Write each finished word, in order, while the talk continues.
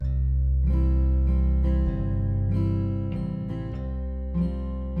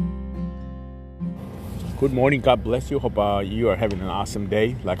Good morning. God bless you. Hope you are having an awesome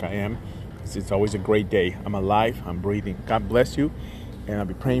day like I am. It's always a great day. I'm alive. I'm breathing. God bless you. And I'll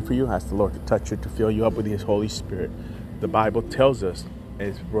be praying for you. Ask the Lord to touch you, to fill you up with His Holy Spirit. The Bible tells us,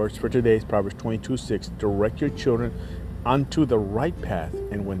 as verse for today is Proverbs 22:6, direct your children unto the right path,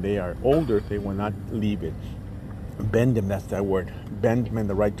 and when they are older, they will not leave it. Bend them, that's that word. Bend them in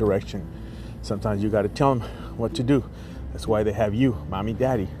the right direction. Sometimes you got to tell them what to do. That's why they have you, mommy,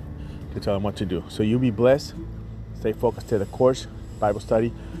 daddy, to tell them what to do. So you be blessed. Stay focused to the course. Bible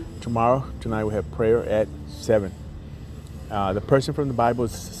study tonight we have prayer at 7. The person from the Bible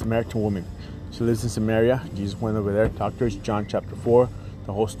is a Samaritan woman. She lives in Samaria. Jesus went over there, talked to her. It's John chapter 4,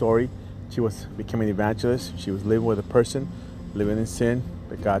 the whole story. She became an evangelist. She was living with a person, living in sin,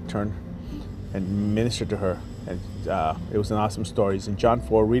 but God turned and ministered to her. And it was an awesome story. It's in John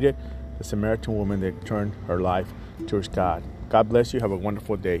 4. Read it. The Samaritan woman that turned her life towards God. God bless you. Have a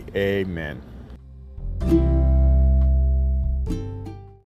wonderful day. Amen.